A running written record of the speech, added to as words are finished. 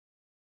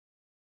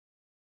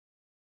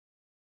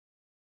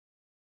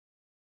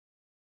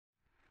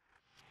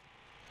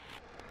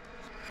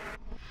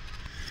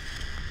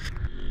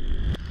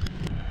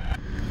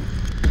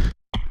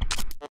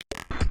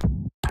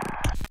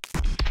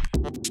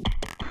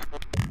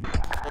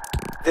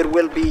There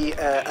will be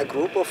a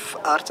group of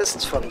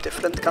artists from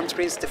different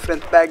countries,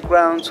 different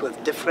backgrounds,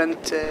 with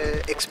different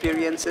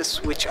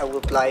experiences, which I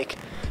would like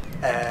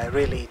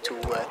really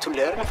to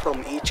learn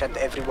from each and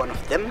every one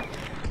of them.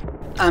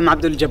 I'm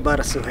Abduljabbar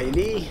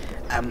Alsuhili.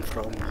 I'm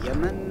from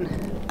Yemen,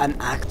 an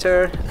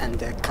actor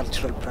and a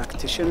cultural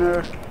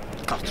practitioner,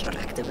 cultural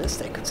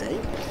activist, I could say.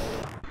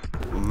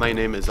 My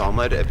name is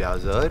Omar Abi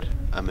Azar.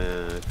 I'm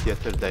a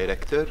theater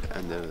director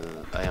and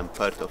I am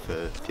part of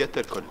a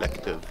theater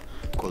collective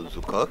called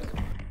Zukak.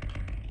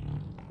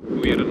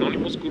 We are an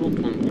anonymous group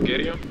from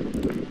Bulgaria.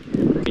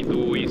 We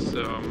do is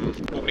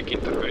public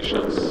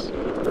interventions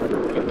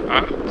with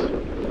art.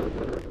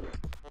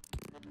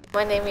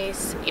 My name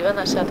is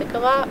Ivana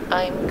Satekova.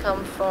 I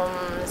come from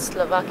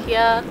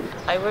Slovakia.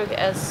 I work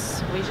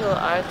as visual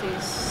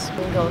artist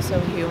and also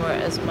humor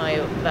as my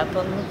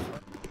weapon.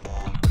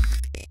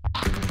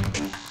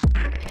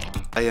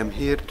 I am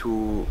here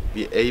to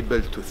be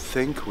able to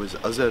think with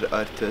other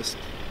artists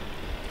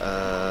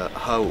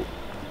how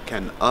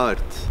can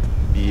art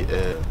be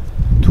a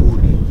tool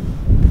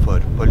for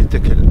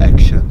political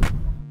action.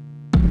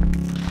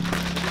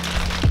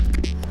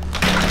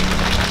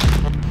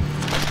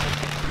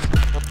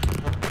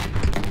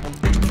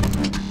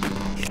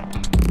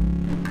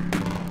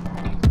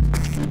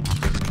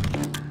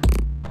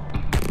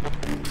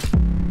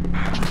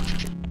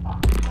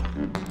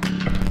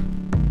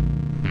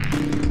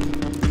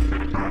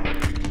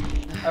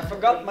 I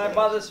forgot my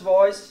mother's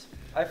voice.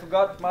 I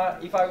forgot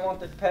if I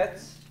wanted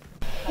pets.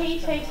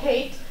 Hate, hate,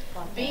 hate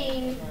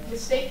being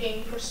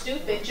mistaken for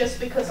stupid just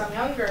because I'm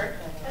younger.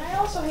 And I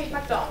also hate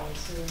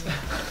McDonald's.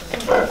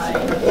 I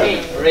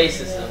hate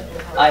racism.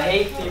 I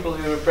hate people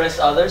who repress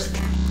others.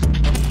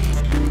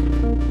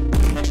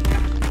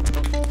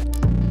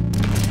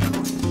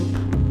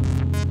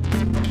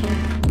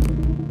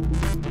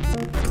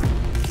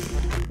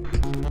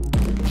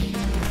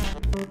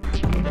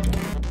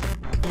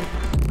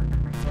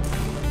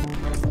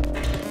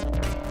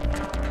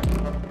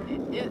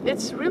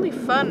 It's really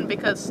fun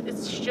because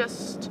it's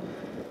just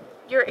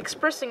you're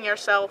expressing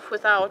yourself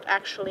without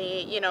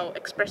actually,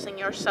 expressing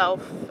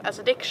yourself as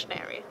a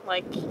dictionary.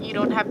 Like, you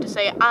don't have to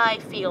say, I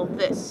feel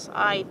this,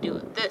 I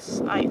do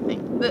this, I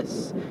think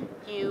this.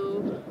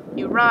 You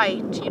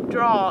write, you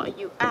draw,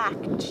 you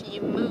act,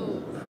 you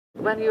move.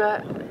 When you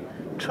are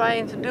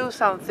trying to do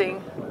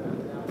something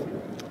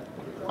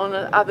on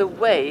another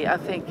way, I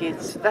think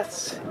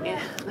that's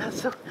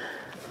a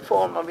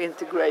form of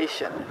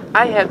integration.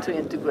 I have to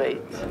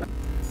integrate.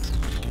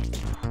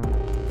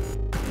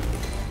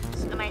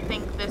 And I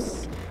think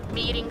this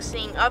meeting,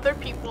 seeing other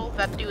people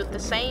that do the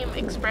same,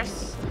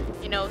 express,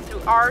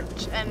 through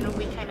art, and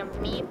we kind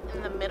of meet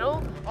in the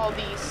middle, all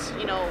these,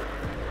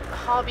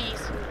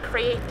 hobbies and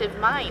creative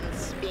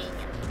minds being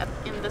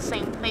in the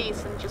same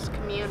place and just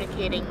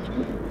communicating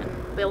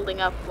and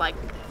building up like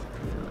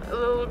a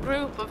little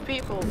group of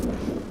people.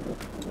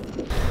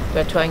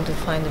 We're trying to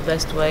find the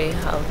best way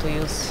how to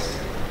use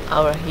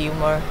our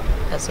humor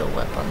as a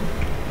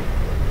weapon.